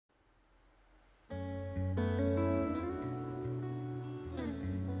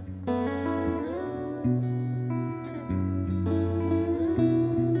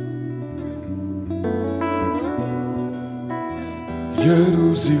یه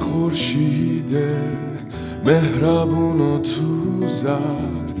روزی خورشیده مهربون و تو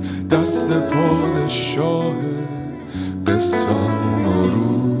زرد دست پادشاه قصه‌مون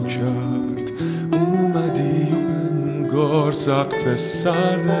رو کرد. اومدی و انگار سقف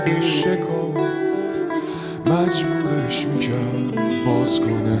سر شکافت، مجبورش میکرد باز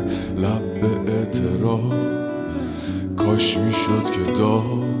کنه لب به اعتراف. کاش میشد که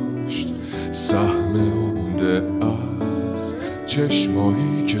داشت سهم عمده از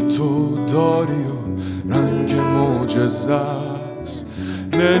چشمایی که تو داری و رنگ معجزه است.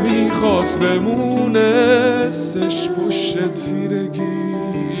 نمیخواست بمونه سش پشت تیرگی،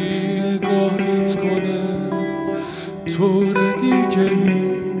 نگاهت کنه طور دیگه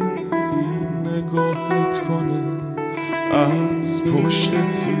ای، نگاهت کنه از پشت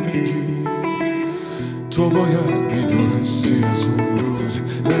تیرگی. تو باید میدونستی از اون روز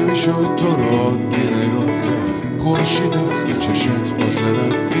نمیشد تو رو عادی نگات کرد. خورشید از تو چشت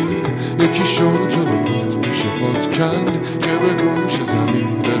قاصدت دید، یکی شد جلوت پیش پات کند که به گوش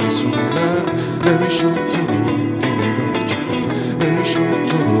زمین برسونه. نمیشد تو رو عادی نگات کرد، نمیشد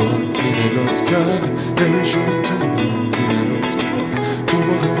تو رو عادی نگات کرد، نمیشد تو رو عادی نگات کرد. تو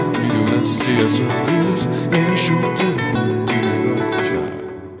باید میدونستی از اون